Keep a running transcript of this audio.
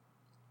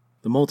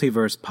The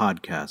Multiverse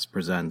Podcast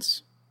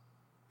presents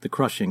The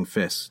Crushing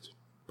Fist,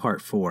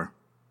 Part 4.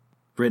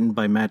 Written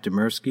by Matt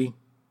Dymerski,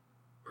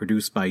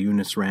 produced by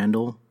Eunice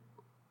Randall,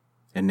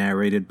 and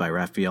narrated by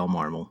Rafael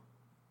Marmol.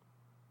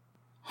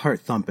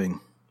 Heart thumping,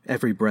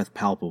 every breath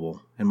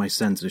palpable, and my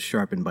senses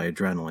sharpened by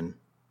adrenaline.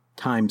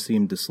 Time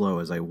seemed to slow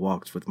as I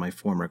walked with my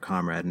former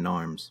comrade in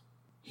arms.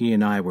 He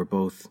and I were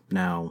both,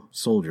 now,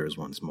 soldiers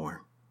once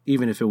more,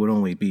 even if it would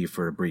only be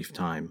for a brief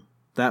time.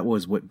 That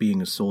was what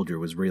being a soldier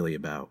was really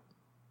about.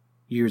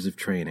 Years of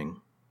training,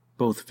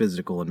 both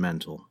physical and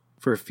mental,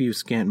 for a few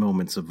scant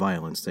moments of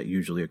violence that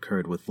usually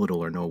occurred with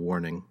little or no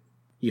warning.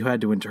 You had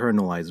to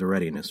internalize a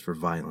readiness for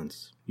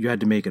violence. You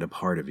had to make it a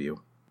part of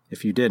you.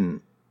 If you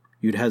didn't,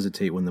 you'd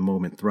hesitate when the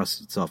moment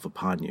thrust itself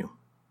upon you,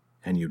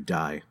 and you'd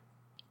die.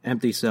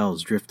 Empty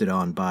cells drifted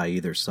on by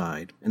either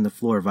side, and the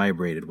floor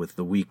vibrated with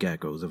the weak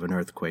echoes of an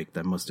earthquake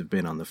that must have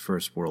been on the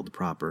first world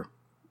proper.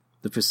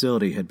 The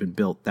facility had been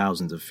built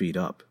thousands of feet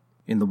up,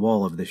 in the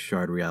wall of this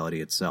shard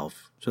reality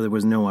itself, so there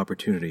was no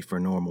opportunity for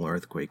normal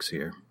earthquakes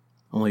here,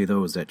 only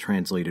those that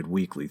translated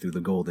weakly through the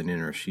golden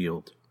inner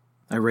shield.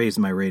 I raised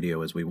my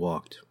radio as we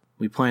walked.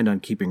 We planned on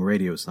keeping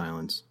radio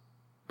silence,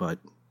 but,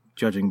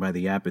 judging by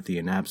the apathy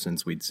and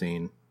absence we'd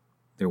seen,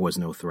 there was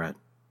no threat.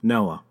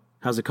 "Noah,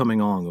 how's it coming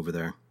along over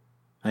there?"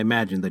 I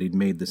imagined that he'd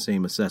made the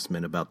same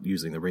assessment about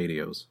using the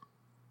radios.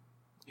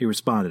 He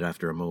responded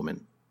after a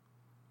moment.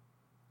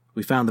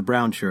 "We found the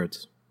brown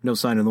shirts. No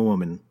sign of the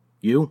woman.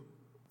 You?"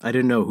 I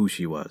didn't know who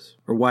she was,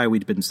 or why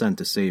we'd been sent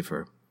to save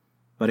her,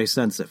 but I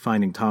sensed that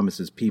finding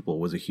Thomas's people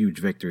was a huge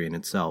victory in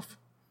itself.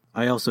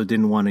 I also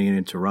didn't want any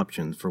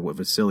interruptions for what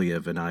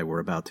Vasiliev and I were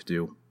about to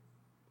do.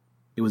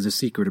 It was a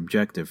secret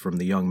objective from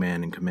the young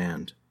man in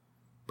command,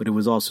 but it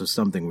was also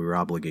something we were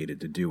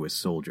obligated to do as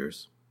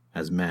soldiers,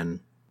 as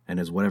men, and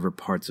as whatever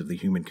parts of the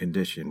human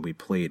condition we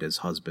played as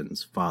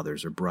husbands,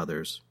 fathers, or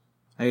brothers.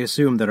 I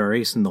assumed that our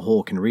ace in the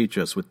hole can reach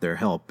us with their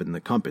help in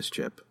the compass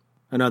chip.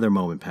 Another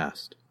moment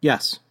passed.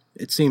 Yes,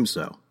 it seems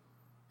so.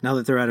 Now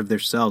that they're out of their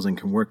cells and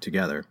can work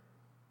together.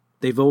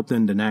 They've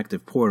opened an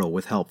active portal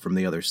with help from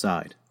the other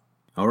side.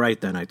 "All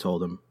right then," I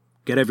told him.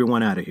 "Get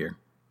everyone out of here.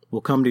 We'll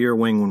come to your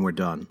wing when we're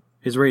done."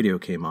 His radio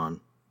came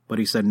on, but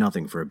he said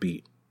nothing for a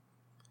beat.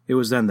 It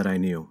was then that I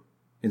knew,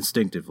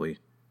 instinctively,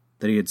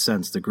 that he had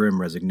sensed the grim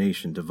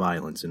resignation to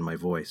violence in my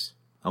voice.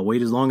 "I'll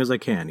wait as long as I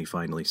can," he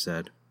finally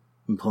said,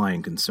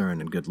 implying concern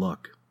and good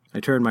luck.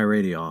 I turned my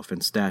radio off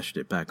and stashed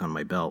it back on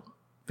my belt.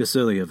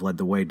 Vasiliev led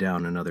the way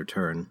down another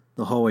turn.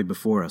 The hallway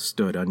before us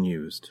stood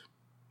unused,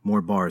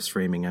 more bars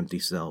framing empty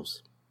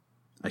cells.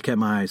 I kept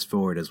my eyes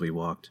forward as we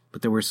walked,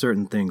 but there were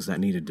certain things that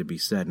needed to be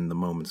said in the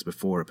moments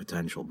before a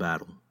potential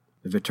battle.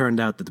 If it turned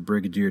out that the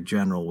Brigadier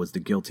General was the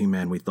guilty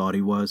man we thought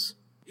he was,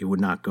 he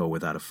would not go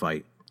without a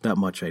fight. That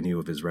much I knew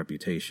of his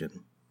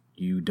reputation.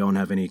 "You don't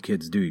have any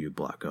kids, do you,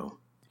 Blocko?"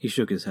 He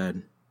shook his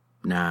head.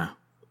 "Nah."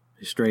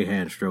 His stray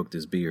hand stroked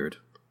his beard.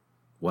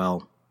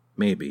 "Well,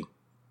 maybe.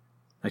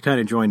 I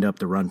kind of joined up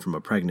to run from a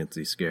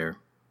pregnancy scare.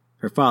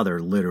 Her father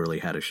literally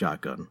had a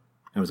shotgun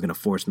and was going to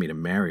force me to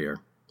marry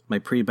her." My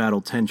pre-battle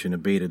tension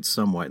abated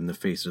somewhat in the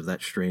face of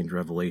that strange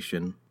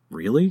revelation.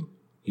 "Really?"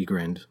 He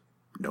grinned.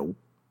 "Nope."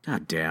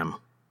 God damn.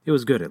 It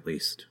was good, at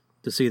least,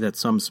 to see that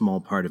some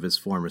small part of his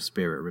former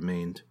spirit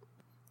remained.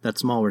 That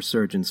small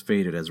resurgence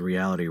faded as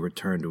reality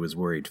returned to his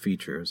worried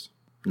features.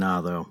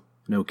 Nah, though.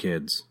 No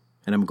kids.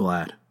 And I'm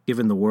glad,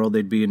 given the world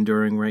they'd be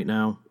enduring right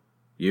now.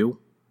 "You?"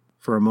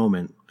 For a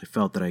moment, I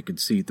felt that I could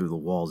see through the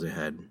walls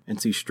ahead, and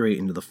see straight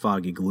into the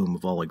foggy gloom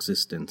of all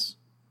existence.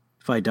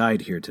 If I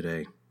died here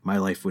today, my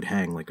life would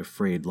hang like a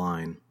frayed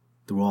line,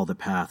 through all the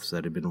paths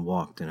that had been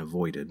walked and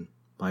avoided,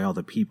 by all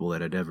the people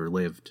that had ever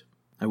lived.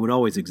 I would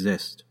always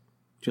exist,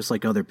 just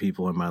like other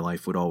people in my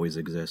life would always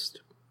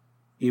exist,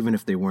 even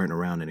if they weren't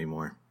around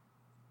anymore.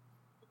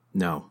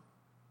 No,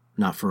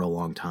 not for a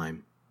long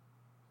time.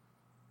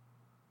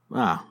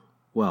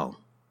 Well,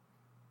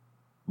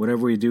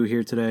 whatever we do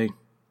here today,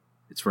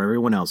 it's for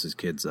everyone else's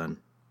kids, then.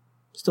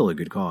 Still a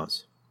good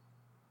cause.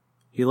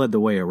 He led the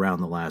way around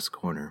the last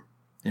corner,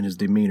 and his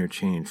demeanor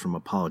changed from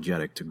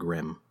apologetic to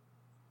grim.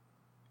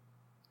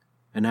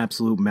 An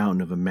absolute mountain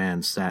of a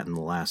man sat in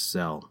the last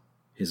cell,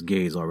 his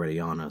gaze already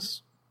on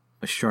us.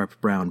 A sharp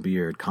brown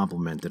beard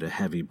complemented a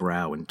heavy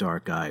brow and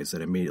dark eyes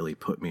that immediately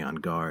put me on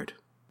guard.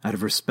 Out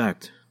of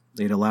respect,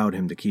 they'd allowed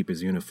him to keep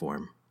his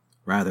uniform,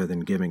 rather than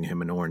giving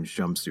him an orange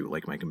jumpsuit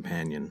like my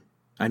companion.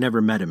 I never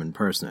met him in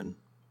person,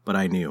 but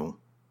I knew.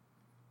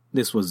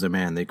 This was the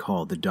man they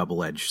called the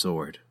double-edged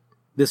sword.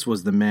 This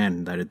was the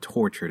man that had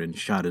tortured and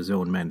shot his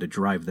own men to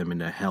drive them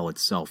into hell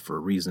itself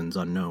for reasons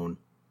unknown.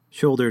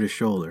 Shoulder to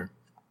shoulder,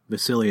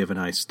 Vasiliev and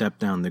I stepped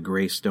down the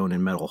gray stone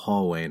and metal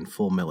hallway in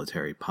full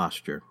military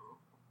posture.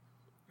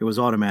 It was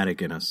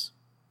automatic in us,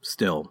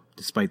 still,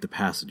 despite the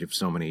passage of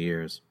so many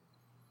years.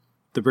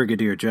 The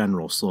Brigadier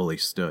General slowly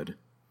stood,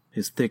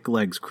 his thick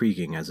legs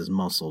creaking as his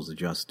muscles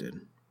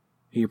adjusted.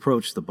 He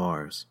approached the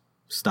bars,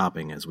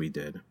 stopping as we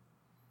did.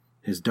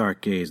 His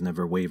dark gaze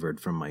never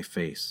wavered from my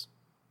face,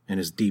 and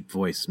his deep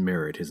voice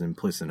mirrored his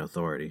implicit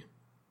authority.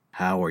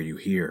 "How are you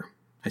here?"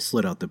 I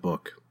slid out the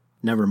book.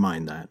 "Never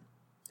mind that.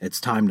 It's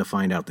time to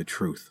find out the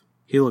truth.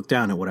 He looked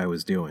down at what I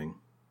was doing,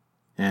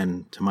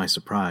 and, to my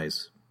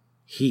surprise,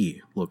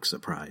 he looked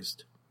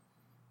surprised.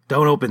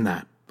 Don't open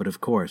that! But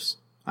of course,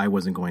 I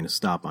wasn't going to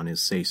stop on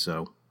his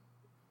say-so.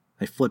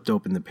 I flipped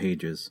open the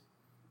pages,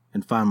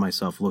 and found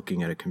myself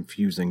looking at a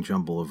confusing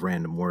jumble of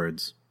random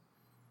words.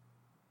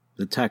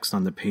 The text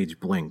on the page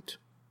blinked,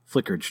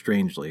 flickered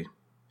strangely,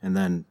 and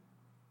then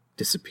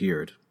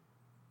disappeared.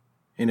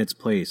 In its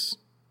place,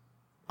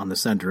 on the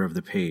center of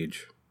the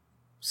page,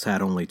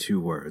 sat only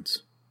 2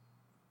 words.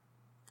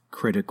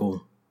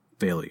 Critical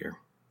failure.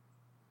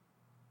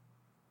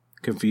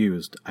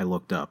 Confused, I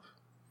looked up.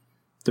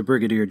 The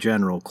Brigadier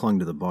General clung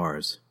to the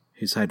bars,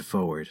 his head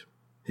forward,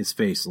 his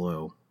face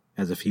low,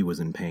 as if he was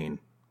in pain.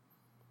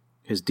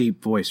 His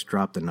deep voice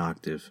dropped an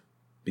octave,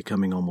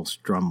 becoming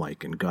almost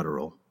drum-like and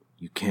guttural.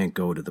 You can't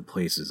go to the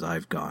places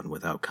I've gone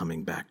without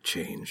coming back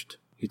changed.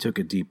 He took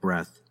a deep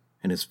breath,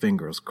 and his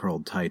fingers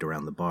curled tight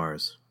around the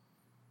bars.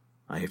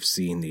 I have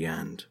seen the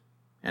end,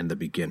 and the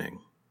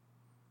beginning.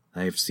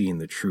 I have seen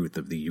the truth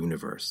of the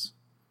universe,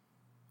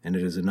 and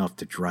it is enough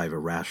to drive a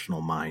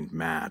rational mind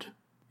mad.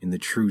 In the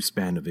true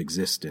span of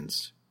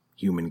existence,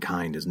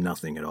 humankind is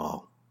nothing at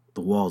all.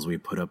 The walls we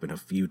put up in a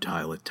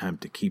futile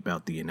attempt to keep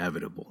out the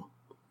inevitable.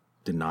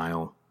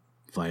 Denial,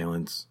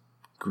 violence,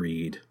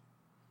 greed,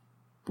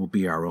 will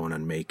be our own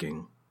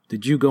unmaking.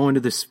 Did you go into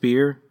the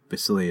sphere?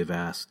 Vasiliev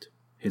asked,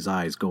 his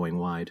eyes going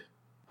wide.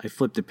 I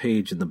flipped a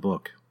page in the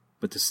book,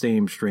 but the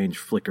same strange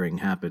flickering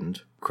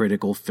happened.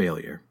 Critical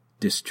failure.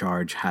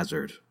 Discharge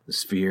hazard. The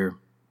sphere?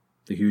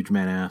 The huge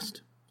man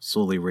asked,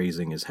 slowly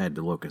raising his head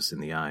to look us in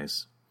the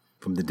eyes.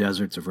 From the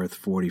deserts of Earth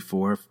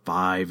 44,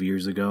 5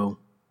 years ago?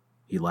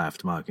 He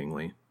laughed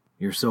mockingly.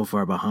 You're so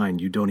far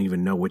behind you don't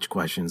even know which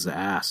questions to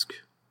ask.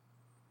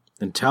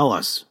 Then tell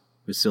us,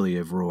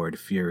 Vasiliev roared,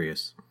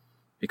 furious.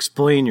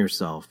 Explain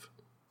yourself.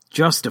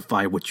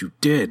 Justify what you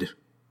did.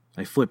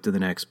 I flipped to the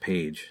next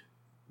page.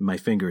 My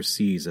fingers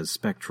seized as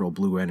spectral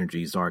blue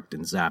energies arced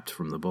and zapped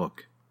from the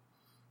book,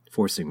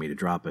 forcing me to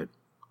drop it.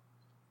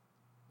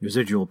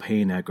 Residual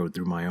pain echoed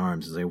through my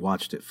arms as I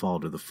watched it fall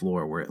to the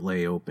floor where it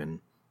lay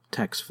open,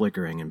 text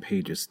flickering and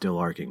pages still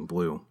arcing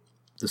blue.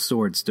 The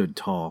sword stood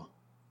tall,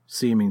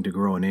 seeming to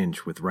grow an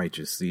inch with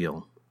righteous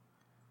zeal.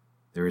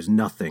 There is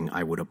nothing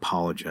I would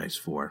apologize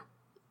for.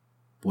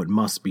 What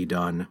must be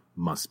done,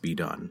 must be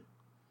done.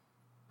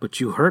 But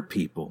you hurt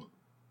people.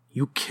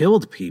 You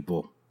killed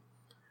people.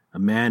 A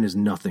man is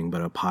nothing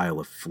but a pile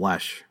of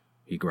flesh,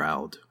 he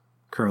growled,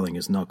 curling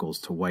his knuckles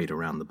to white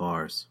around the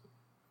bars.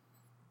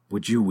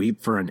 Would you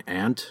weep for an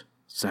ant,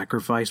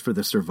 sacrificed for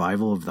the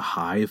survival of the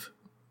hive?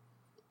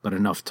 But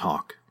enough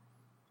talk.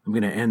 I'm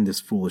going to end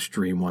this foolish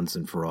dream once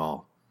and for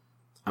all.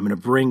 I'm going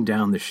to bring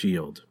down the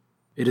shield.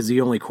 It is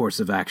the only course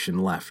of action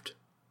left.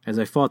 As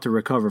I fought to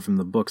recover from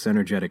the book's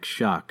energetic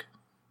shock,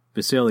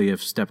 Vasiliev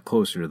stepped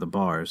closer to the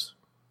bars.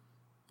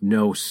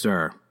 No,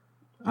 sir.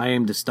 I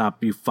aimed to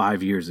stop you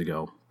 5 years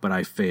ago, but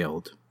I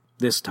failed.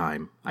 This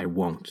time, I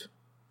won't.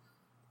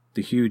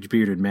 The huge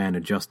bearded man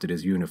adjusted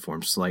his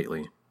uniform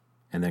slightly,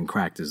 and then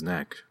cracked his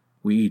neck.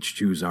 We each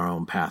choose our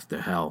own path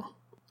to hell.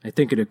 I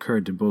think it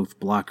occurred to both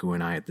Blocko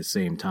and I at the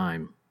same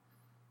time.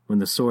 When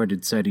the sword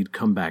had said he'd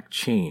come back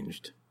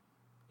changed,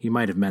 he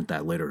might have meant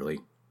that literally.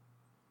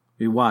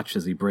 We watched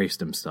as he braced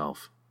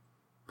himself,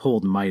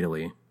 pulled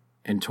mightily,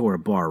 and tore a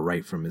bar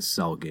right from his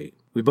cell gate.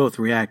 We both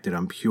reacted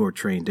on pure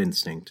trained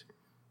instinct,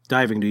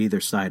 diving to either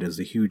side as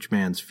the huge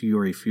man's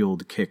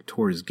fury-fueled kick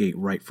tore his gate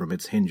right from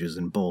its hinges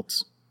and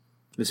bolts.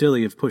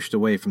 Vasiliev pushed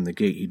away from the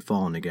gate he'd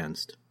fallen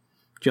against,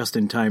 just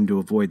in time to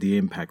avoid the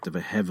impact of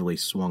a heavily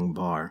swung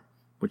bar,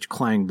 which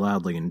clanged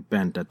loudly and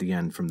bent at the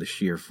end from the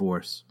sheer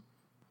force.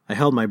 I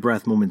held my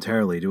breath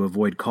momentarily to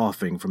avoid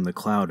coughing from the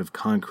cloud of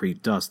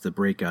concrete dust the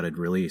breakout had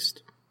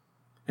released,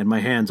 and my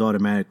hands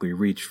automatically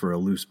reached for a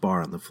loose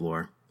bar on the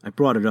floor. I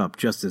brought it up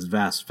just as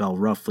Vass fell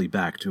roughly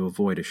back to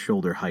avoid a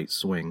shoulder-height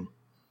swing.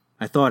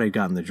 I thought I'd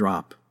gotten the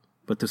drop,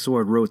 but the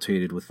sword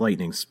rotated with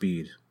lightning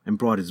speed and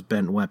brought his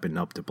bent weapon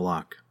up to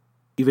block.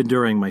 Even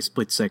during my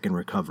split-second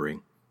recovery,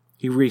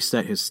 he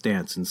reset his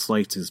stance and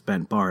sliced his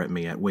bent bar at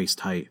me at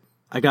waist height.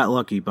 I got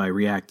lucky by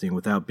reacting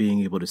without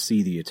being able to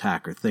see the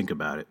attack or think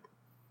about it.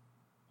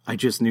 I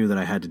just knew that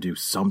I had to do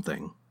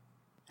something,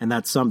 and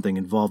that something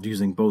involved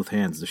using both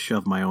hands to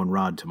shove my own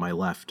rod to my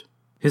left.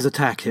 His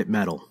attack hit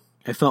metal.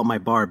 I felt my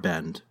bar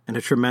bend, and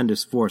a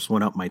tremendous force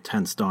went up my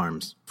tensed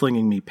arms,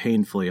 flinging me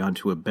painfully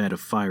onto a bed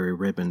of fiery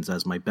ribbons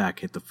as my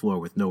back hit the floor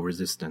with no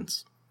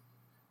resistance.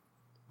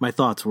 My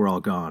thoughts were all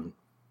gone,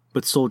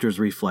 but soldier's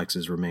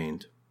reflexes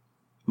remained.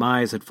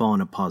 My eyes had fallen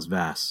upon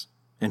Vass,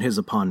 and his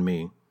upon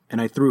me, and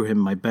I threw him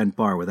my bent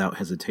bar without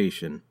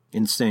hesitation.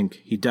 In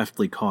sync, he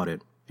deftly caught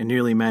it, and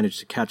nearly managed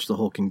to catch the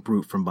hulking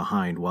brute from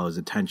behind while his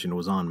attention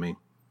was on me.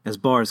 As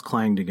bars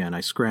clanged again,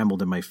 I scrambled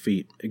to my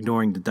feet,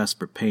 ignoring the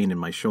desperate pain in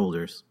my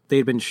shoulders. They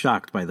had been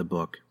shocked by the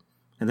book,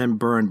 and then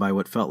burned by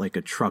what felt like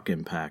a truck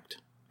impact,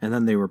 and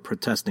then they were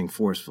protesting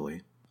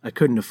forcefully. I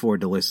couldn't afford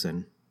to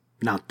listen.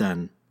 Not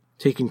then.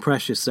 Taking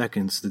precious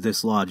seconds to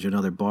dislodge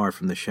another bar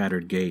from the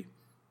shattered gate,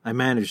 I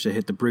managed to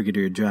hit the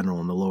Brigadier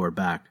General in the lower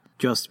back,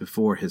 just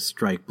before his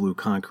strike blew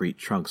concrete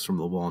chunks from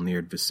the wall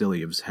near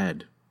Vasiliev's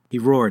head. He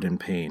roared in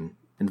pain,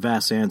 and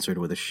Vass answered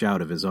with a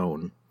shout of his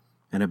own,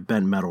 and a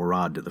bent metal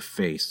rod to the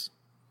face.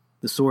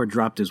 The sword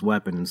dropped his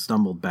weapon and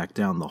stumbled back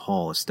down the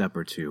hall a step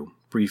or two,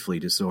 briefly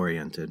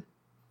disoriented.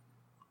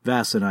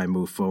 Vass and I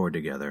moved forward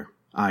together,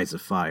 eyes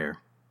afire.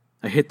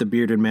 I hit the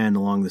bearded man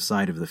along the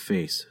side of the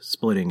face,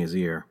 splitting his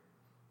ear.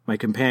 My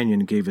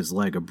companion gave his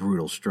leg a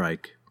brutal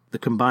strike. The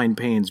combined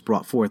pains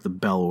brought forth a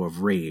bellow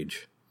of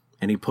rage,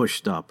 and he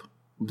pushed up,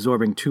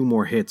 absorbing 2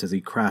 more hits as he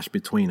crashed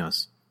between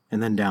us,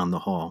 and then down the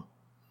hall.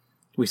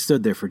 We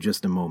stood there for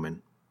just a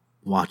moment,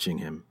 watching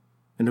him,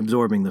 and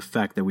absorbing the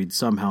fact that we'd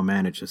somehow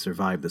managed to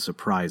survive the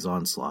surprise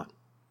onslaught.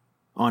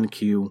 On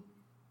cue,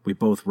 we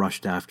both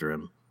rushed after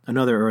him,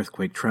 another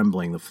earthquake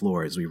trembling the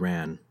floor as we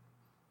ran.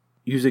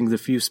 Using the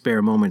few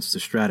spare moments to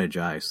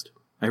strategize,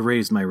 I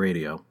raised my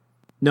radio.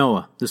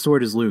 "Noah, the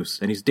sword is loose,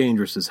 and he's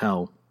dangerous as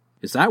hell."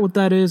 "Is that what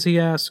that is?" he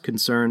asked,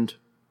 concerned.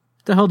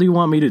 "What the hell do you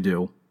want me to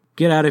do?"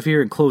 "Get out of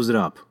here and close it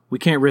up. We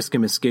can't risk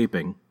him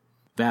escaping."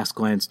 Vass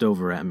glanced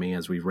over at me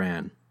as we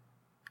ran.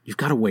 "You've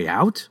got a way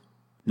out?"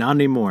 "Not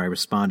anymore," I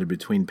responded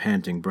between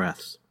panting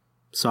breaths.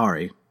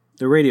 "Sorry."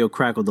 The radio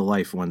crackled to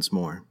life once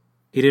more.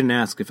 He didn't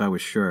ask if I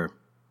was sure.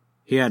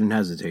 He hadn't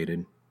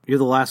hesitated. "You're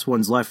the last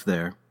ones left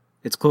there.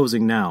 It's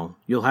closing now.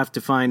 You'll have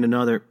to find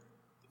another—"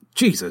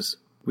 "Jesus!"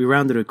 We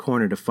rounded a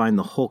corner to find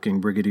the hulking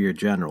Brigadier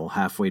General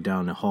halfway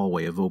down a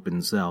hallway of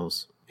open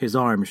cells, his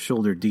arms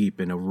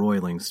shoulder-deep in a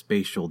roiling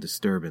spatial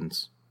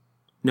disturbance.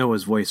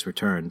 Noah's voice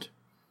returned.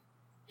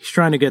 "He's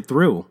trying to get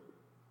through.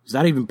 Is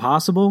that even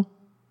possible?"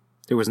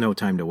 There was no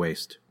time to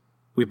waste.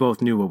 We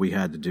both knew what we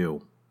had to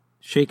do.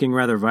 Shaking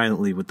rather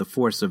violently with the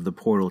force of the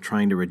portal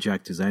trying to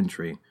reject his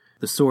entry,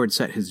 the sword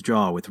set his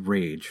jaw with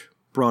rage,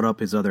 brought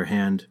up his other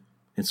hand,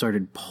 and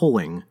started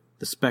pulling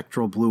the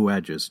spectral blue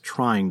edges,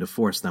 trying to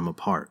force them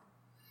apart.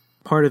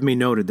 Part of me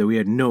noted that we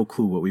had no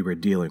clue what we were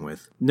dealing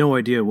with, no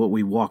idea what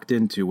we walked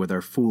into with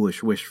our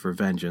foolish wish for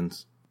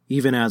vengeance.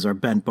 Even as our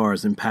bent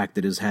bars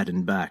impacted his head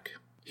and back,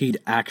 he'd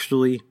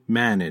actually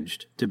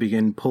managed to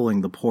begin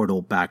pulling the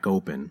portal back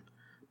open,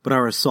 but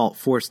our assault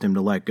forced him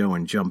to let go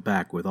and jump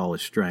back with all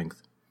his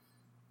strength.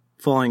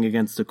 Falling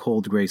against the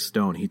cold gray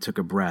stone, he took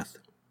a breath,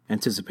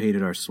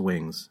 anticipated our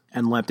swings,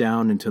 and leapt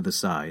down and to the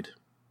side.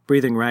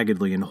 Breathing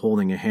raggedly and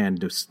holding a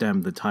hand to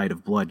stem the tide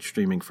of blood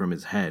streaming from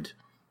his head,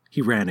 he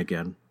ran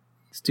again.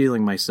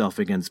 Steeling myself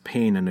against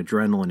pain and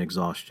adrenaline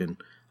exhaustion,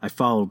 I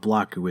followed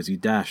Blocku as he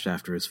dashed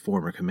after his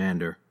former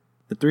commander.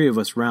 The 3 of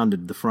us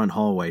rounded the front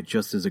hallway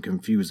just as a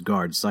confused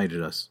guard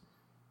sighted us.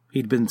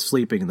 He'd been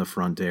sleeping in the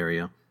front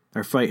area.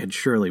 Our fight had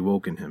surely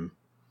woken him.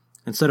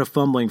 Instead of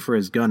fumbling for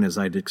his gun as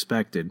I'd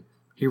expected,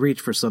 he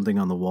reached for something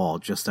on the wall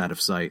just out of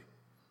sight.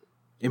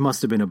 It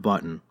must have been a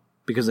button,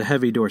 because a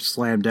heavy door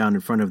slammed down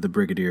in front of the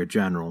Brigadier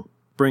General,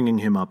 bringing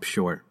him up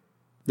short.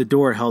 The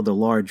door held a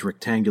large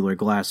rectangular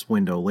glass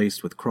window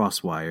laced with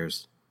cross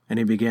wires, and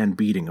he began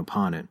beating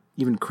upon it,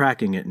 even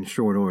cracking it in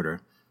short order,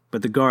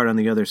 but the guard on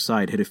the other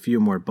side hit a few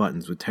more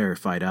buttons with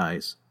terrified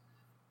eyes.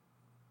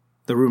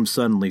 The room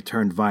suddenly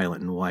turned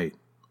violet and white,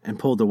 and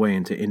pulled away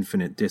into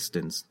infinite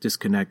distance,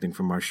 disconnecting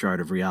from our shard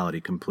of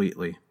reality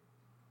completely.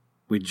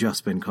 We'd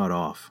just been cut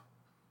off.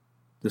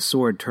 The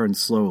sword turned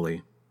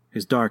slowly,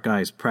 his dark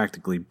eyes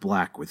practically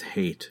black with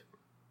hate.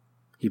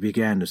 He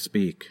began to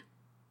speak.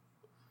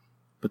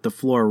 But the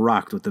floor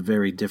rocked with a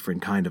very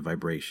different kind of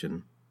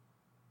vibration.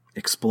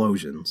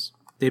 Explosions.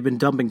 They'd been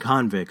dumping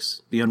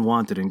convicts, the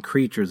unwanted, and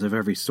creatures of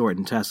every sort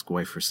in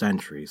Teskoi for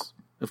centuries.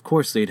 Of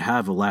course they'd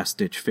have a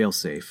last-ditch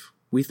failsafe.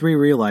 We 3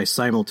 realized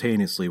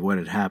simultaneously what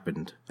had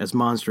happened, as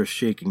monstrous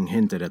shaking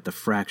hinted at the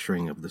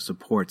fracturing of the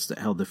supports that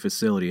held the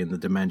facility in the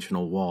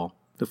dimensional wall.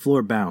 The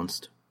floor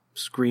bounced,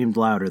 screamed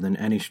louder than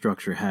any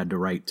structure had the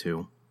right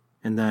to,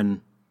 and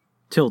then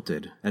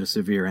tilted at a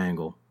severe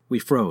angle. We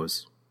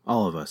froze,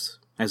 all of us,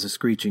 as the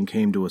screeching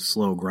came to a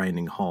slow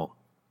grinding halt,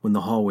 when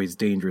the hallway's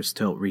dangerous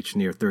tilt reached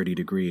near 30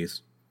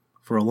 degrees.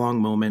 For a long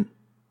moment,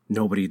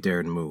 nobody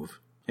dared move.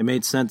 It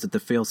made sense that the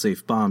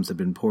failsafe bombs had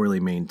been poorly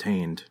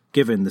maintained,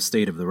 given the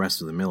state of the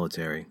rest of the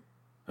military.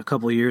 A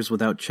couple years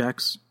without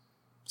checks,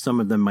 some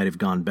of them might have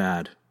gone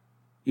bad.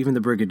 Even the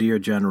Brigadier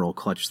General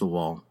clutched the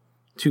wall,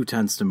 too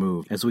tense to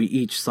move, as we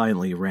each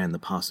silently ran the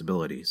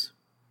possibilities.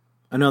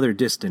 Another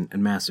distant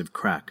and massive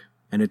crack,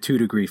 and a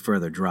 2-degree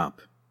further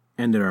drop,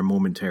 ended our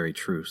momentary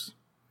truce.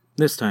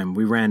 This time,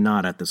 we ran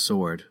not at the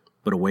sword,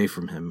 but away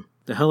from him.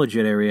 The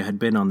helijet area had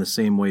been on the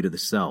same way to the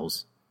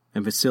cells,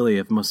 and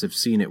Vasiliev must have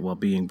seen it while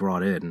being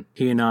brought in.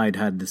 He and I'd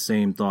had the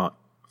same thought.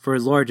 For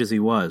as large as he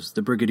was,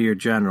 the Brigadier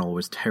General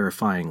was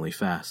terrifyingly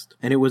fast,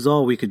 and it was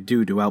all we could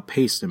do to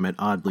outpace him at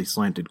oddly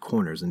slanted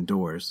corners and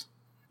doors,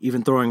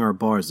 even throwing our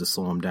bars to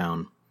slow him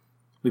down.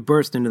 We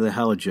burst into the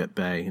helijet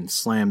bay and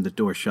slammed the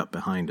door shut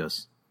behind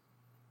us.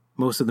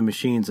 Most of the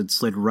machines had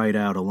slid right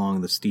out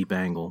along the steep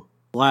angle.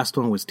 The last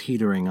one was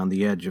teetering on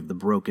the edge of the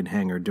broken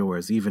hangar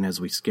doors even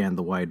as we scanned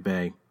the wide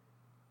bay.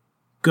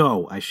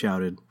 "Go!" I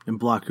shouted, and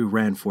Blocku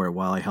ran for it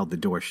while I held the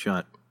door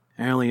shut.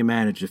 I only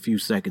managed a few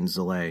seconds'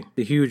 delay.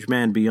 The huge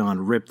man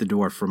beyond ripped the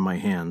door from my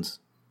hands,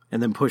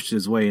 and then pushed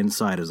his way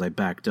inside as I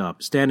backed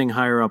up. Standing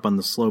higher up on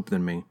the slope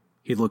than me,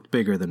 he looked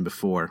bigger than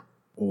before.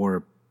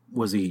 Or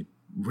was he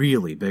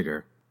really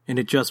bigger? And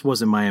it just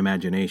wasn't my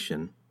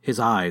imagination. His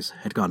eyes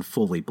had gone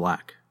fully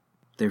black.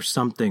 "There's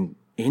something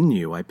in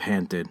you," I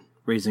panted,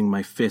 raising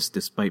my fist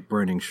despite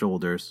burning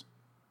shoulders.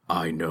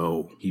 "I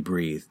know," he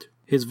breathed,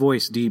 his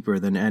voice deeper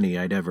than any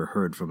I'd ever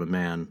heard from a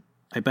man.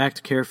 I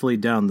backed carefully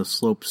down the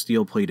sloped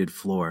steel-plated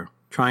floor,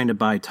 trying to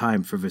buy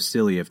time for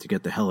Vasiliev to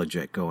get the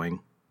helijet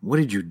going. "What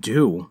did you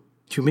do?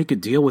 Did you make a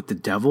deal with the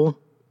devil?"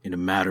 "In a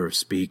matter of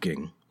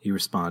speaking," he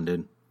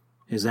responded,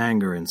 his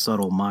anger and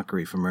subtle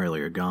mockery from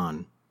earlier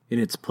gone. In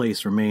its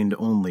place remained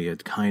only a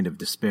kind of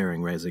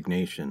despairing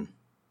resignation.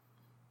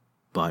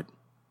 "But,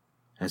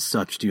 as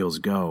such deals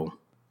go,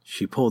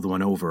 she pulled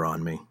one over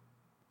on me."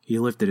 He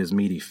lifted his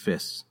meaty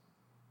fists,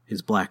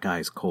 his black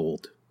eyes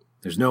cold.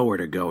 "There's nowhere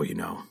to go, you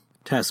know.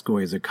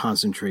 Tescoy is a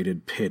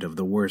concentrated pit of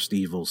the worst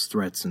evils,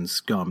 threats, and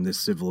scum this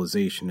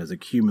civilization has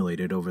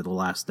accumulated over the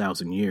last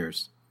 1,000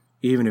 years.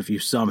 Even if you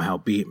somehow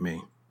beat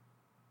me,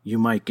 you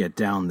might get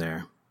down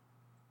there,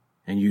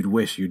 and you'd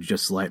wish you'd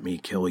just let me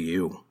kill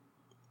you."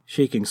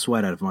 Shaking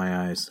sweat out of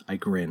my eyes, I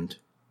grinned.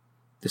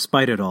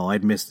 Despite it all,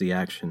 I'd missed the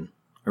action,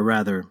 or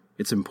rather,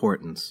 its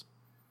importance.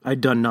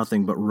 I'd done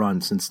nothing but run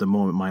since the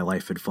moment my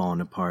life had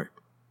fallen apart.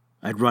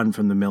 I'd run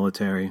from the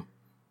military,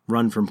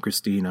 run from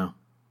Christina,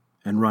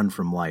 and run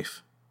from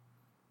life.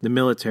 The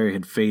military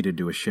had faded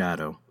to a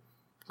shadow.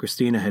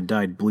 Christina had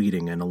died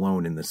bleeding and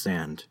alone in the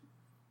sand.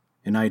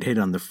 And I'd hit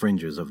on the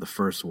fringes of the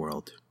first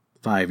world.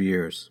 5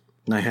 years,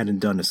 and I hadn't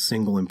done a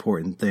single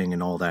important thing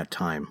in all that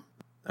time.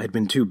 I'd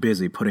been too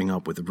busy putting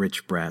up with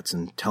rich brats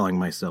and telling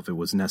myself it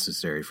was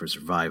necessary for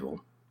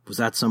survival. Was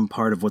that some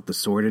part of what the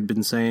sword had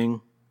been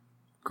saying?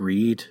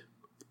 Greed?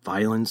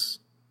 Violence?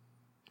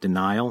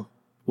 Denial?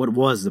 What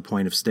was the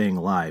point of staying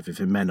alive if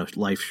it meant a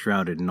life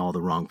shrouded in all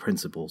the wrong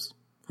principles?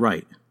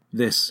 Right,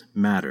 this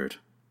mattered.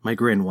 My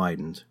grin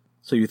widened.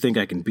 "So you think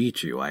I can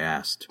beat you?" I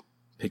asked,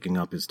 picking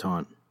up his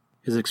taunt.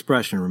 His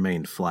expression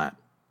remained flat.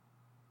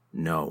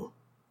 "No."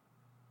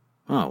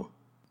 "Oh."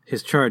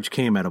 His charge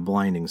came at a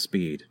blinding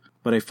speed,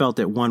 but I felt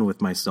at one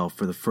with myself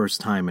for the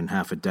first time in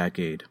half a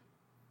decade.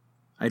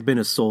 I'd been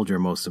a soldier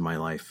most of my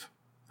life.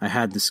 I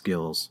had the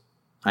skills.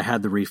 I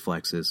had the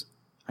reflexes.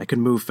 I could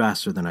move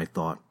faster than I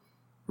thought.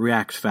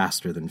 React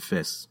faster than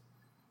fists.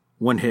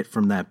 One hit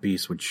from that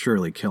beast would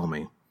surely kill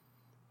me,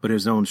 but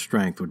his own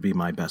strength would be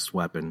my best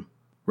weapon.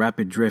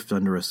 Rapid drift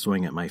under a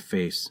swing at my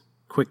face,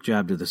 quick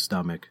jab to the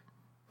stomach,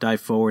 dive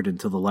forward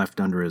into the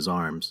left under his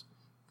arms,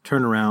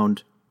 turn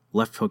around,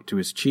 left hook to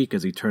his cheek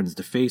as he turns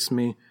to face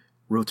me,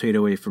 rotate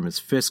away from his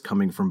fist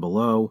coming from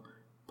below,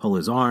 pull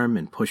his arm,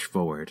 and push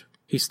forward.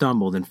 He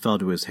stumbled and fell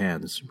to his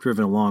hands,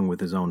 driven along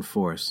with his own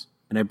force,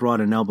 and I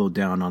brought an elbow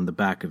down on the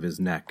back of his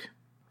neck,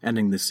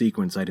 ending the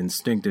sequence I'd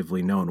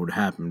instinctively known would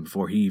happen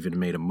before he even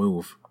made a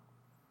move.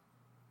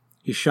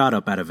 He shot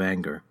up out of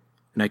anger,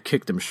 and I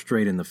kicked him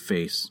straight in the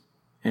face,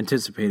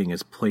 anticipating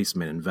his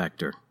placement and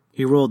vector.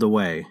 He rolled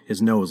away,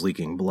 his nose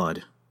leaking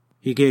blood.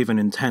 He gave an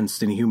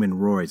intense, inhuman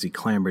roar as he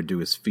clambered to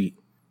his feet,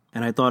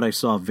 and I thought I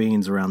saw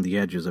veins around the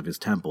edges of his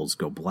temples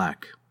go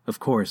black. Of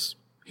course,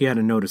 he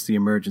hadn't noticed the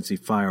emergency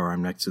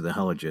firearm next to the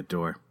helijet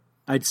door.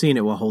 I'd seen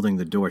it while holding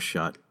the door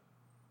shut.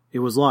 It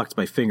was locked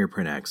by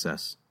fingerprint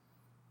access,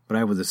 but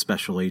I was a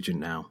special agent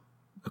now,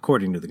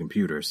 according to the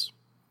computers.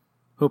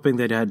 Hoping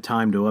they'd had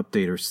time to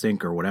update or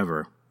sync or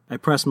whatever, I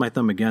pressed my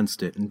thumb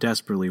against it and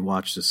desperately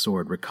watched the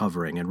sword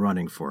recovering and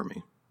running for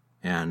me.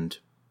 And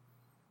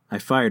I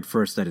fired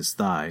first at his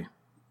thigh,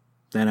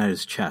 then at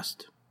his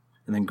chest,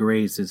 and then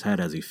grazed his head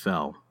as he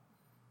fell.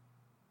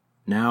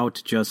 Now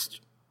to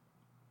just...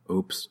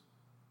 Oops.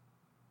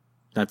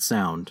 That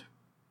sound,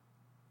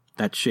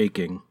 that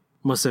shaking,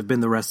 must have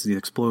been the rest of the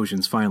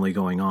explosions finally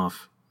going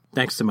off.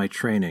 Thanks to my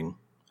training,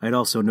 I'd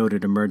also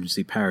noted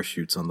emergency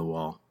parachutes on the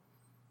wall.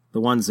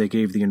 The ones they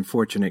gave the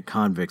unfortunate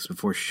convicts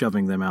before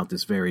shoving them out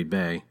this very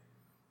bay.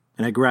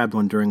 And I grabbed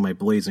one during my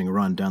blazing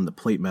run down the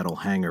plate metal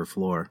hangar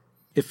floor.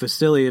 If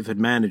Vasiliev had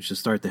managed to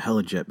start the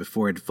helijet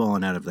before it had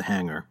fallen out of the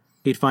hangar,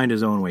 he'd find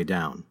his own way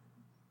down.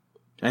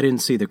 I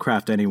didn't see the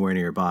craft anywhere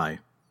nearby,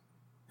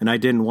 and I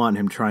didn't want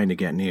him trying to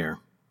get near.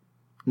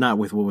 Not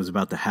with what was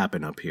about to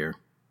happen up here.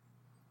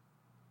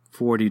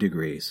 40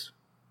 degrees.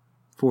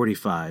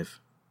 45.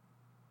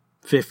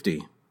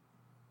 50.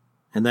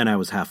 And then I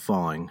was half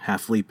falling,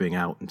 half leaping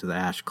out into the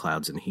ash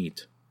clouds and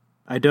heat.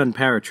 I'd done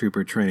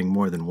paratrooper training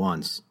more than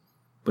once,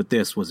 but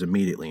this was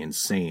immediately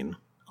insane.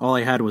 All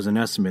I had was an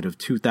estimate of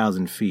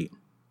 2,000 feet.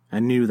 I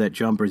knew that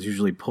jumpers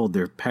usually pulled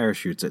their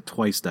parachutes at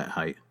twice that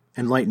height,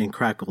 and lightning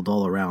crackled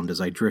all around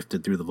as I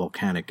drifted through the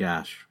volcanic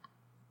ash.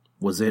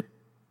 Was it?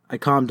 I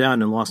calmed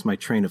down and lost my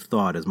train of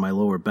thought as my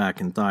lower back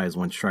and thighs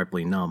went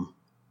sharply numb.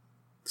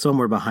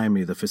 Somewhere behind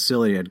me, the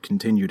facility had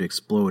continued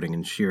exploding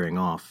and shearing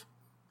off,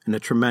 and a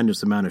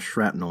tremendous amount of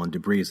shrapnel and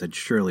debris had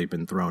surely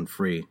been thrown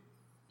free.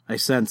 I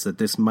sensed that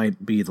this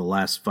might be the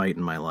last fight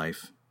in my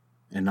life,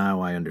 and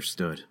now I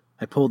understood.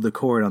 I pulled the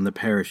cord on the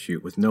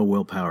parachute with no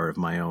willpower of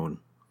my own,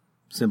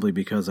 simply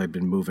because I'd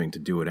been moving to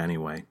do it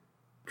anyway.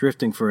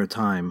 Drifting for a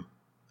time,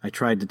 I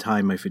tried to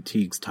tie my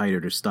fatigues tighter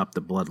to stop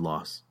the blood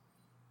loss,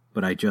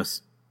 but I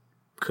just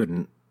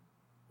couldn't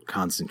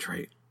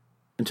concentrate.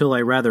 Until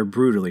I rather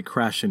brutally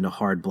crashed into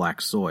hard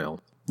black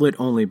soil, lit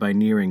only by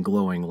nearing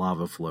glowing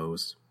lava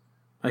flows.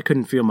 I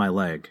couldn't feel my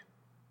leg,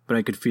 but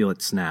I could feel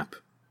it snap,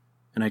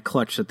 and I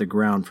clutched at the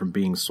ground from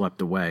being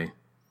swept away.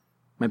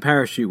 My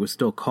parachute was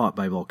still caught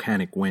by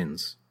volcanic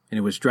winds, and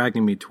it was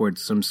dragging me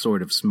towards some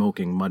sort of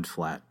smoking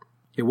mudflat.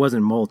 It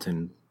wasn't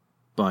molten,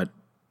 but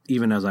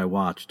even as I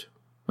watched,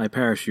 my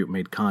parachute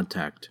made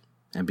contact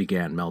and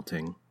began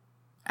melting.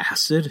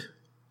 Acid?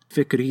 If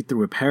it could eat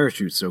through a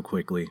parachute so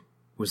quickly,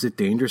 was it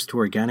dangerous to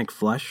organic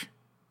flesh?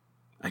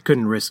 I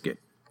couldn't risk it,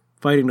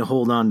 fighting to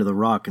hold on to the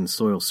rock and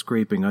soil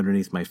scraping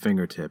underneath my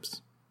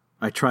fingertips.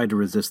 I tried to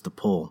resist the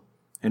pull,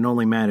 and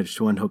only managed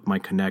to unhook my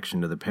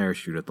connection to the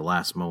parachute at the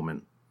last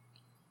moment.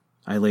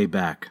 I lay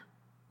back,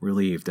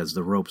 relieved as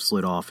the rope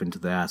slid off into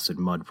the acid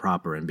mud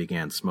proper and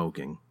began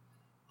smoking,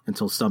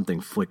 until something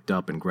flicked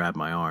up and grabbed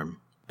my arm.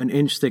 An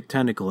inch-thick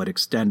tentacle had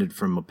extended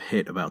from a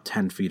pit about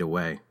 10 feet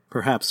away,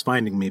 perhaps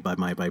finding me by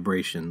my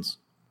vibrations.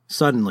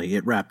 Suddenly,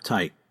 it wrapped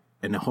tight,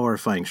 and a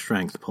horrifying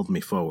strength pulled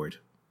me forward.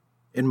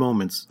 In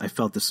moments, I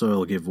felt the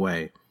soil give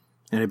way,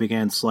 and I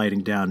began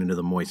sliding down into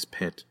the moist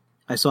pit.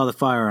 I saw the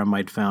firearm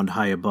I'd found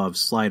high above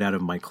slide out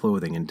of my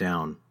clothing and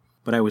down,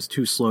 but I was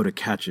too slow to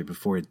catch it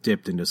before it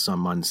dipped into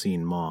some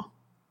unseen maw.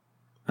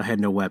 I had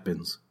no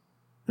weapons,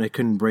 and I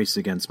couldn't brace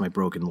against my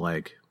broken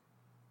leg.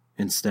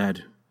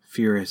 Instead,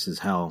 furious as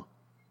hell,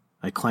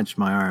 I clenched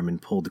my arm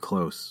and pulled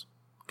close,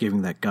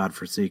 giving that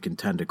godforsaken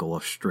tentacle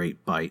a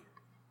straight bite.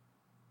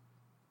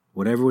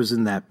 Whatever was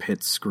in that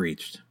pit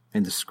screeched,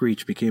 and the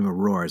screech became a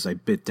roar as I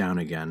bit down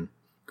again.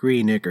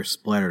 Green ichor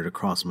splattered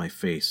across my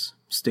face,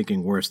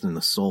 stinking worse than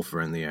the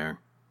sulfur in the air.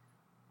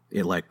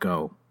 It let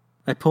go.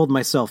 I pulled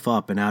myself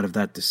up and out of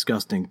that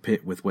disgusting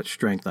pit with what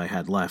strength I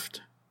had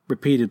left,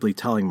 repeatedly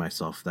telling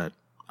myself that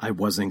I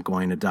wasn't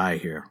going to die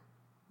here.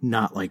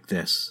 Not like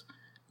this.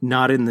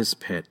 Not in this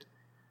pit.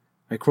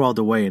 I crawled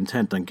away,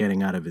 intent on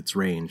getting out of its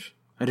range.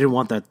 I didn't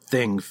want that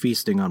thing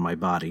feasting on my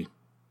body.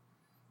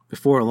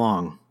 Before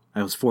long,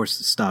 I was forced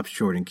to stop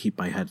short and keep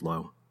my head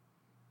low.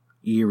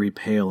 Eerie,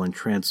 pale, and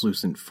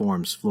translucent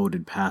forms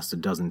floated past a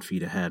dozen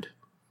feet ahead.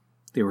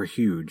 They were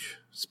huge,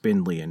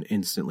 spindly, and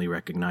instantly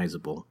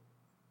recognizable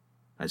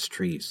as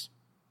trees.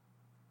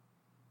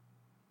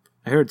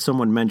 I heard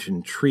someone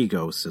mention tree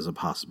ghosts as a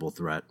possible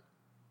threat.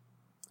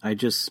 I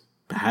just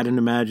hadn't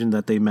imagined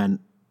that they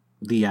meant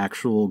the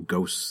actual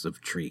ghosts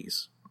of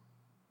trees.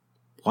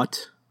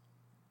 What?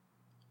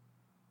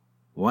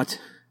 What?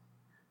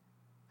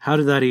 How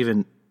did that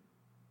even...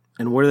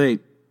 And were they...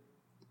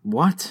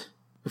 What?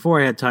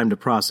 Before I had time to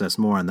process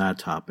more on that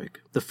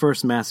topic, the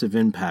first massive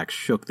impact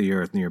shook the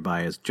earth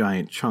nearby as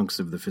giant chunks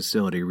of the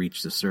facility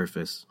reached the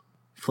surface.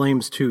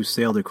 Flames, too,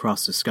 sailed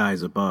across the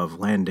skies above,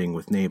 landing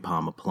with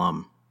napalm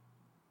aplomb.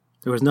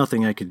 There was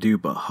nothing I could do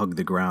but hug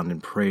the ground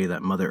and pray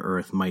that Mother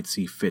Earth might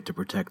see fit to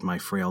protect my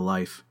frail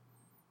life.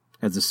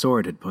 As the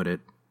sword had put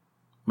it,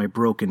 my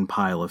broken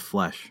pile of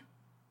flesh.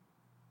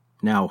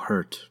 Now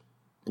hurt,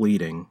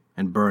 bleeding,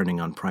 and burning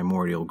on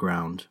primordial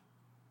ground.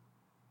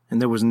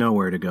 And there was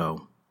nowhere to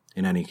go,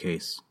 in any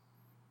case.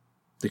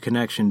 The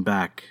connection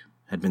back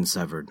had been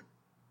severed.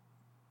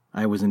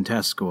 I was in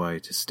Tescoy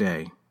to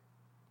stay.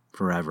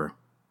 Forever.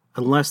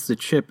 Unless the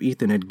chip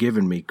Ethan had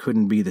given me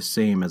couldn't be the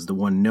same as the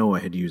one Noah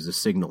had used to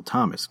signal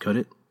Thomas, could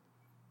it?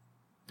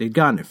 They'd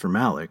gotten it from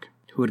Alec,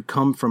 who had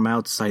come from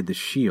outside the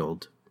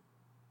shield,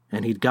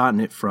 and he'd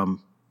gotten it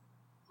from...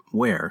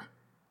 where?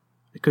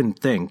 I couldn't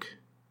think.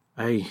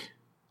 I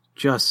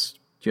just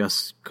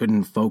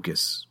couldn't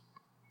focus.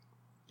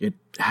 It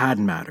had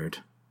mattered.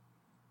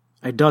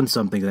 I'd done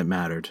something that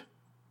mattered.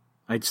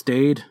 I'd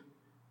stayed,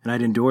 and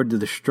I'd endured the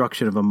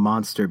destruction of a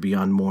monster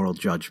beyond moral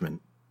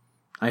judgment.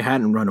 I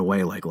hadn't run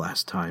away like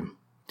last time.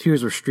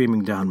 Tears were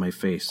streaming down my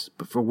face,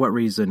 but for what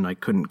reason I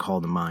couldn't call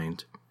to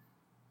mind.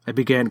 I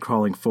began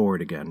crawling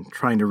forward again,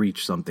 trying to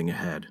reach something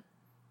ahead.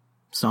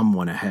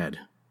 Someone ahead.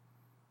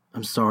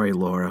 "I'm sorry,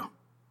 Laura,"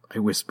 I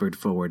whispered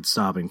forward,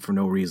 sobbing for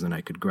no reason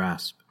I could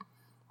grasp,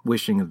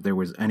 wishing that there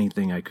was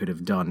anything I could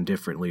have done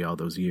differently all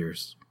those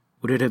years.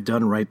 Would it have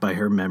done right by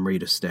her memory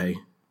to stay?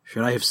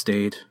 Should I have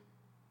stayed?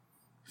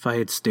 If I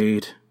had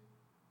stayed,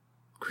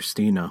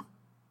 Christina,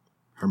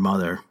 her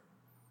mother,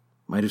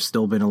 might have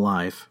still been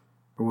alive,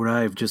 or would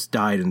I have just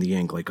died in the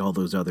ink like all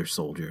those other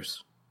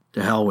soldiers?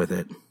 To hell with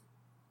it.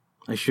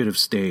 I should have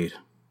stayed.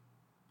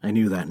 I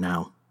knew that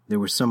now. There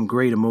was some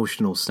great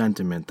emotional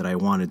sentiment that I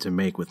wanted to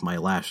make with my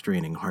last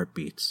straining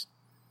heartbeats,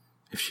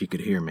 if she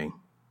could hear me.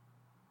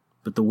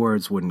 But the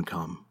words wouldn't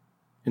come.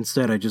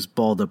 Instead, I just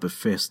balled up a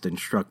fist and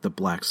struck the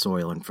black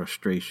soil in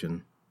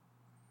frustration.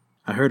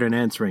 I heard an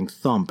answering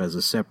thump as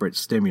a separate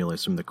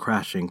stimulus from the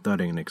crashing,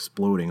 thudding, and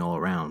exploding all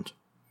around.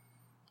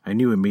 I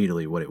knew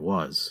immediately what it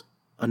was.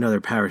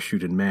 Another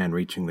parachuted man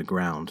reaching the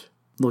ground.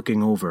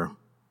 Looking over,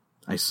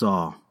 I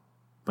saw,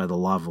 by the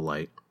lava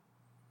light,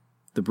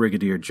 the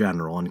Brigadier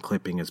General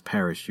unclipping his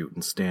parachute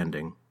and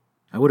standing.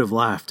 I would have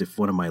laughed if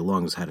one of my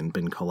lungs hadn't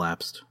been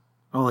collapsed.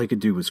 All I could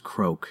do was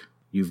croak,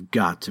 You've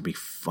got to be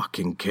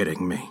fucking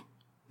kidding me.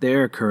 The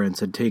air currents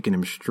had taken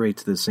him straight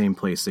to the same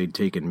place they'd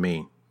taken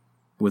me,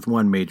 with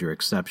one major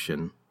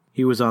exception.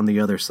 He was on the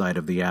other side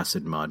of the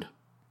acid mud.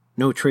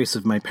 No trace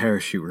of my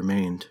parachute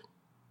remained.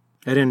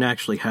 I didn't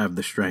actually have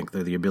the strength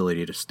or the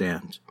ability to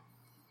stand,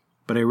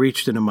 but I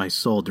reached into my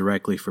soul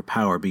directly for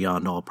power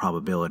beyond all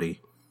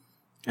probability,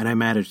 and I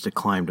managed to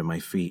climb to my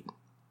feet.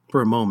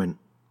 For a moment,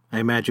 I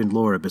imagined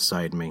Laura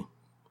beside me,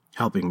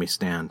 helping me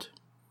stand.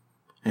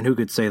 And who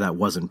could say that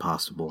wasn't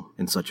possible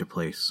in such a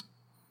place?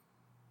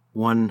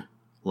 One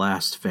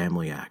last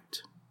family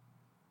act.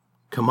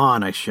 Come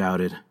on, I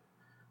shouted.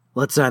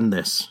 Let's end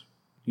this.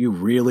 You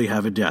really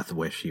have a death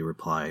wish, he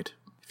replied.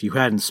 If you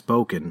hadn't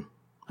spoken,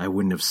 I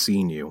wouldn't have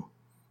seen you.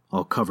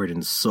 All covered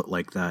in soot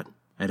like that,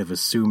 I'd have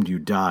assumed you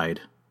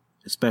died,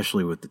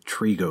 especially with the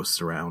tree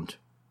ghosts around.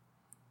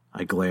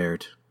 I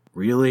glared.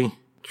 Really?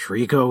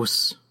 Tree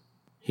ghosts?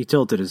 He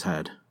tilted his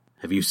head.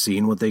 Have you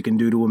seen what they can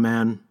do to a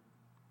man?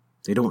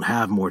 They don't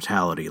have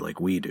mortality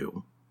like we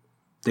do.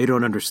 They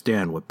don't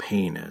understand what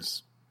pain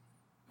is.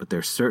 But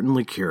they're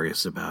certainly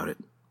curious about it.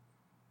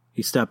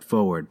 He stepped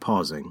forward,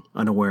 pausing,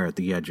 unaware at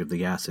the edge of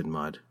the acid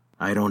mud.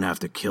 I don't have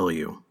to kill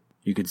you.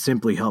 You could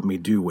simply help me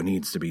do what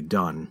needs to be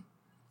done.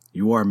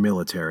 You are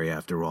military,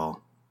 after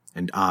all,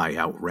 and I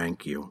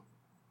outrank you.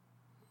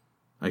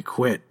 I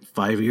quit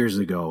 5 years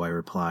ago, I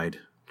replied,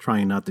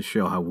 trying not to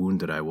show how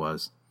wounded I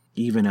was,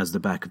 even as the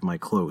back of my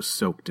clothes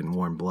soaked in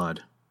warm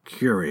blood.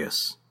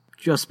 Curious.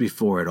 Just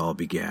before it all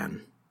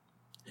began.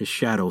 His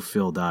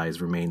shadow-filled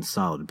eyes remained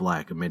solid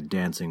black amid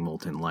dancing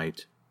molten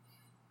light.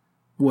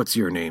 What's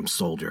your name,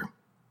 soldier?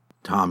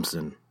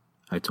 Thompson,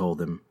 I told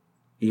him,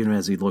 even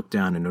as he looked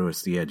down and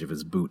noticed the edge of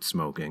his boot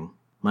smoking.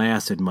 My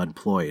acid mud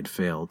ploy had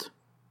failed,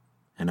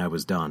 and I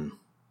was done.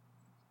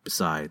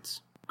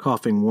 Besides,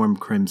 coughing warm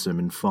crimson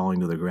and falling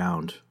to the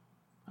ground,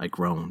 I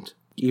groaned.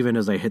 Even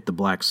as I hit the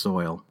black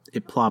soil,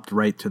 it plopped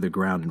right to the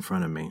ground in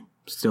front of me,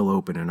 still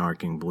open and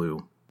arcing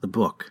blue. The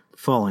book,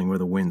 falling where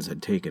the winds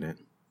had taken it.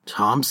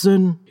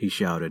 Thompson? He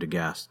shouted,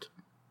 aghast.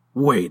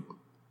 Wait!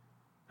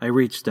 I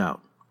reached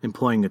out,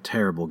 employing a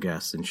terrible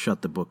guess, and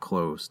shut the book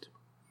closed.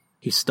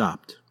 He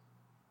stopped,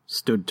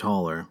 stood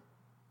taller,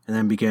 and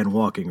then began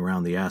walking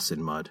around the acid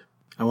mud.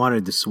 I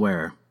wanted to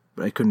swear,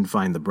 but I couldn't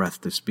find the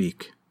breath to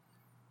speak.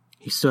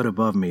 He stood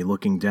above me,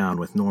 looking down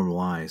with normal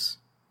eyes.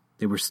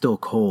 They were still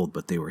cold,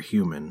 but they were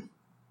human.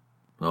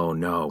 Oh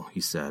no,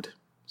 he said,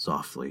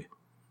 softly,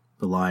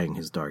 belying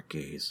his dark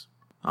gaze.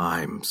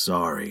 I'm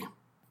sorry.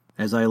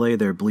 As I lay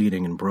there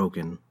bleeding and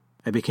broken,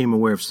 I became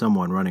aware of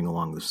someone running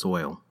along the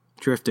soil,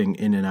 drifting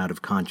in and out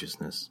of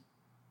consciousness.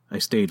 I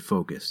stayed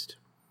focused.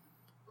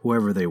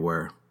 Whoever they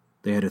were,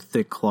 they had a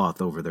thick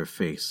cloth over their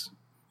face,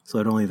 so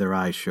that only their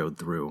eyes showed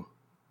through.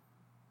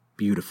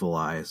 Beautiful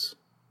eyes,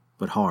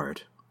 but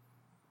hard.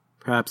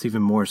 Perhaps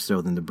even more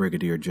so than the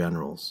Brigadier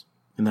General's.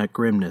 In that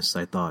grimness,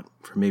 I thought,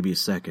 for maybe a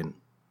second,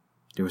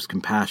 there was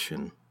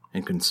compassion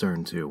and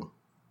concern too.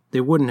 They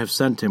wouldn't have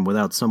sent him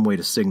without some way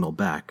to signal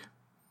back.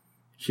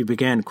 She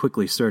began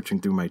quickly searching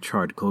through my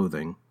charred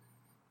clothing.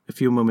 A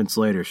few moments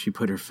later, she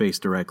put her face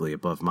directly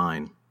above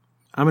mine.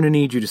 I'm going to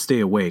need you to stay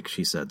awake,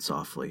 she said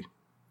softly.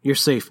 You're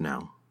safe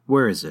now.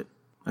 Where is it?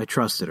 I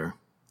trusted her.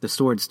 The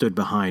sword stood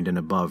behind and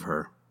above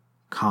her,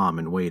 calm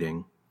and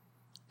waiting,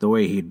 the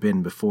way he'd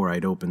been before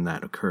I'd opened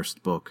that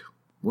accursed book.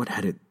 What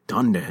had it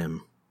done to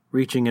him?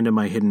 Reaching into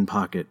my hidden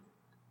pocket,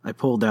 I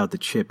pulled out the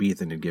chip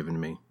Ethan had given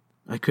me.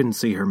 I couldn't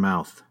see her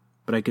mouth,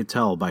 but I could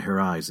tell by her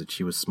eyes that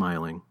she was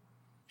smiling.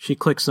 She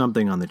clicked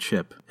something on the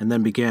chip, and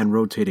then began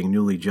rotating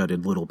newly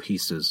jutted little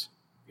pieces.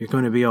 You're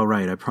going to be all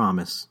right, I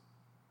promise.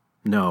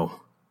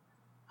 No,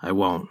 I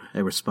won't, I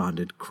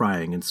responded,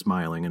 crying and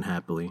smiling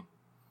unhappily.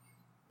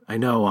 I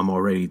know I'm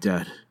already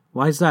dead.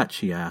 Why's that,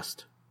 she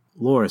asked.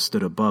 Laura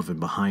stood above and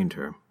behind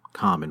her,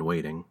 calm and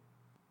waiting.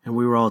 And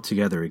we were all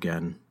together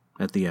again,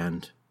 at the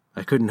end.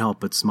 I couldn't help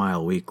but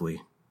smile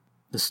weakly.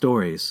 The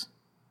stories,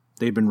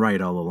 they'd been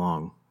right all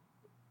along.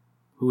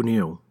 Who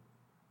knew?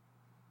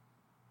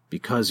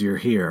 Because you're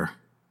here,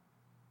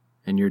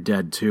 and you're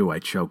dead too, I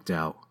choked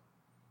out,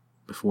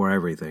 before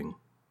everything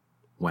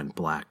went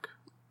black.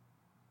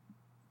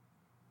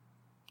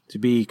 To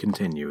be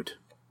continued.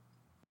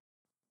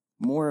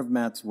 More of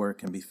Matt's work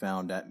can be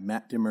found at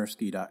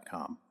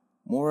mattdymerski.com.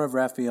 More of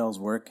Rafael's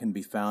work can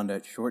be found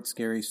at Short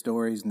Scary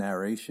Stories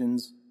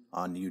Narrations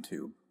on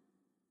YouTube.